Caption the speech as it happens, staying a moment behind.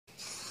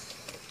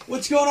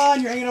What's going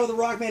on? You're hanging out with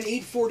the Rockman.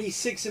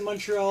 8:46 in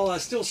Montreal.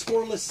 Still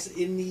scoreless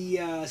in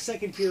the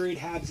second period.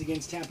 Habs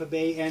against Tampa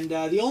Bay. And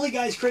the only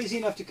guys crazy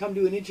enough to come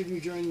do an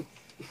interview during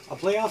a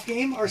playoff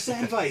game are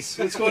Sandveiss.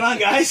 What's going on,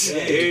 guys?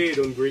 Hey,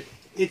 doing great.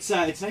 It's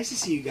nice to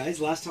see you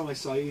guys. Last time I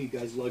saw you, you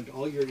guys lugged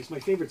all your... It's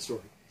my favorite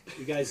story.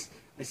 You guys...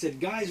 I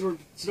said, guys, we're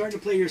starting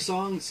to play your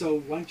song, so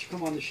why don't you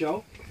come on the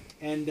show?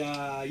 And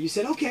you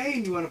said, okay,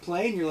 and you want to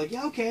play? And you're like,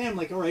 yeah, okay. And I'm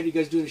like, all right, you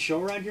guys doing a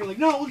show around here? Like,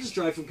 no, we'll just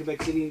drive from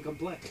Quebec City and come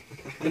play.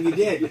 And you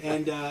did.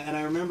 And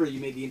I remember you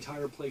made the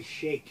entire place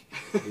shake.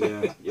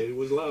 Yeah, it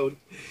was loud.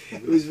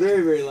 It was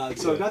very, very loud.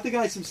 So I've got the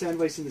guys from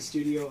Sandveiss in the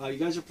studio. You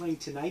guys are playing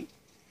tonight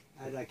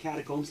at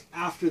Catacombs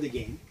after the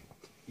game.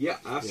 Yeah,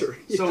 after.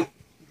 Yeah. So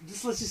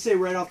let's just say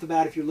right off the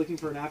bat, if you're looking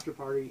for an after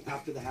party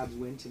after the Habs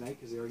win tonight,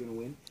 because they are going to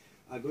win,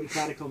 go to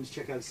Catacombs,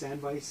 check out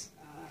Sandveiss.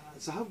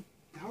 So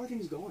how are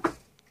things going?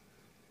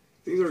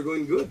 Things are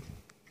going good.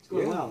 It's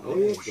going well. Oh,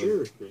 yeah,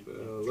 sure.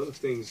 A lot of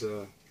things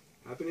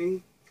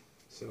happening.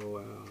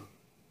 So,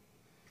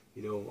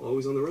 you know,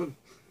 always on the run.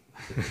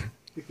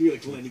 You're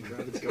like Lenny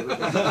Kravitz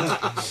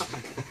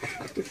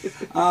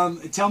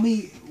covered. Tell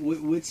me,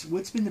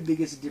 what's been the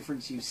biggest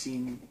difference you've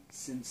seen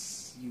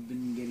since you've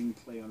been getting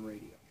play on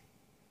radio?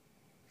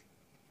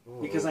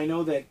 Because I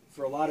know that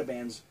for a lot of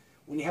bands,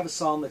 when you have a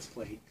song that's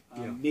played,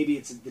 maybe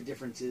the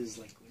difference is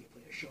like when you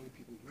play a show,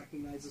 people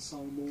recognize the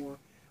song more.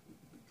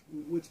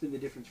 What's been the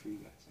difference for you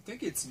guys? I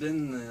think it's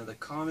been the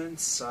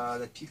comments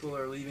that people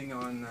are leaving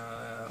on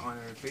our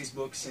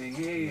Facebook saying,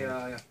 "Hey,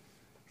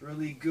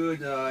 really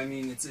good." I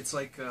mean, it's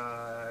like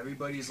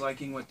everybody's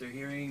liking what they're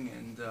hearing,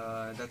 and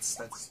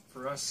that's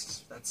for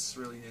us. That's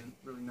really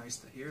nice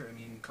to hear. I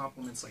mean,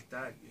 compliments like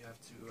that, you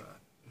have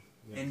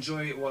to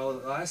enjoy it while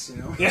it lasts. You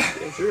know. Yeah,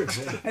 sure.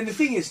 And the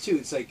thing is too,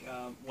 it's like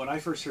when I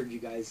first heard you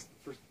guys,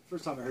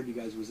 first time I heard you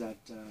guys was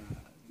at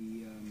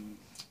the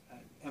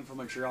M for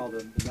Montreal,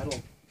 the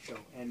metal show,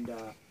 and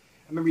I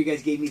remember you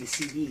guys gave me the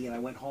CD, and I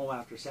went home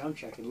after sound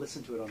check and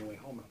listened to it on the way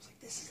home, and I was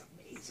like, "This is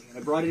amazing!" And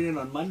I brought it in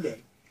on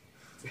Monday,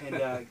 and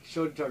I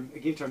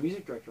gave it to our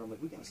music director. I'm like,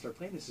 "We gotta start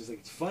playing this." He's like,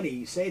 "It's funny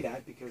you say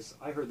that because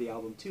I heard the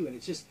album too, and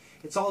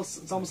it's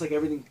almost like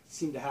everything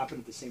seemed to happen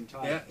at the same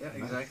time." Yeah,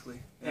 exactly.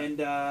 Yeah. And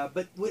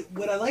but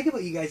what I like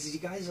about you guys is you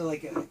guys are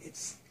like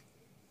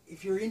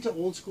if you're into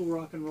old school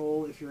rock and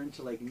roll, if you're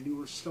into like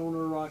newer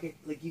stoner rock,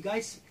 like you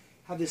guys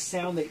have this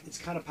sound that it's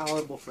kind of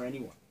palatable for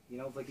anyone. You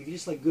know, like if you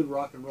just like good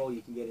rock and roll,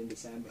 you can get into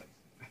Sandveiss.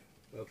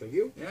 Well, thank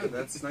you. Yeah,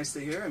 that's nice to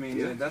hear. I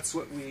mean, that's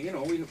what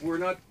we're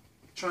not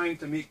trying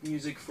to make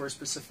music for a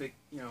specific,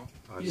 you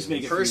just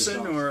make it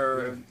person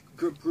or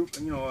group, group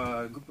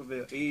of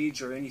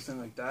age or anything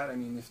like that. I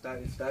mean, if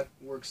that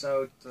works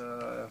out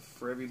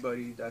for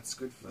everybody, that's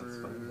good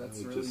that's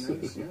really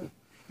nice. Yeah.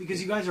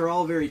 Because you guys are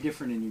all very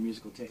different in your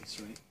musical tastes,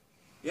 right?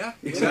 Yeah,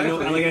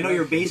 exactly. I know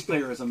your bass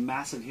player is a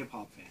massive hip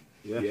hop fan.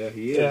 Yeah,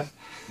 he is.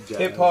 Yeah.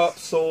 Hip hop,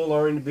 soul,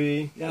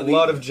 R&B, a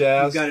lot of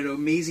jazz. You've got an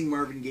amazing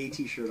Marvin Gaye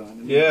T-shirt on. I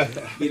mean, yeah,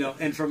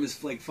 and from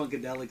his like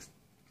Funkadelics.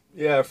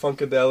 Yeah,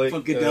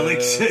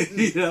 Funkadelics,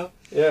 you know.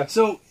 Yeah.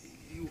 So,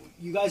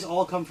 you guys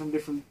all come from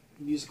different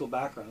musical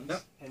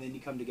backgrounds, and then you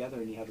come together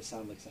and you have a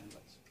sound like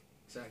Sandveiss.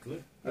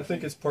 Exactly. I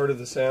think it's part of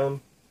the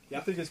sound. Yeah.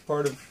 I think it's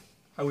part of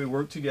how we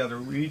work together.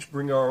 We each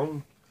bring our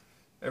own.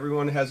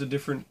 Everyone has a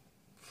different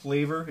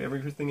flavor.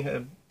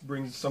 Everything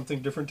brings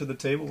something different to the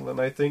table, and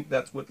I think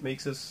that's what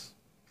makes us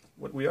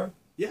what we are.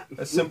 Yeah.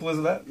 As simple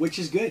as that. Which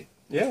is good.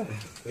 Yeah.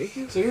 Thank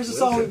you. So here's a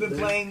song we've been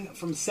playing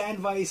from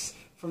Sandveiss,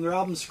 from their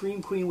album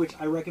Scream Queen, which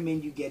I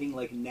recommend you getting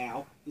like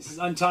now. This is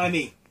Untie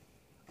Me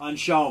on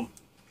CHOM.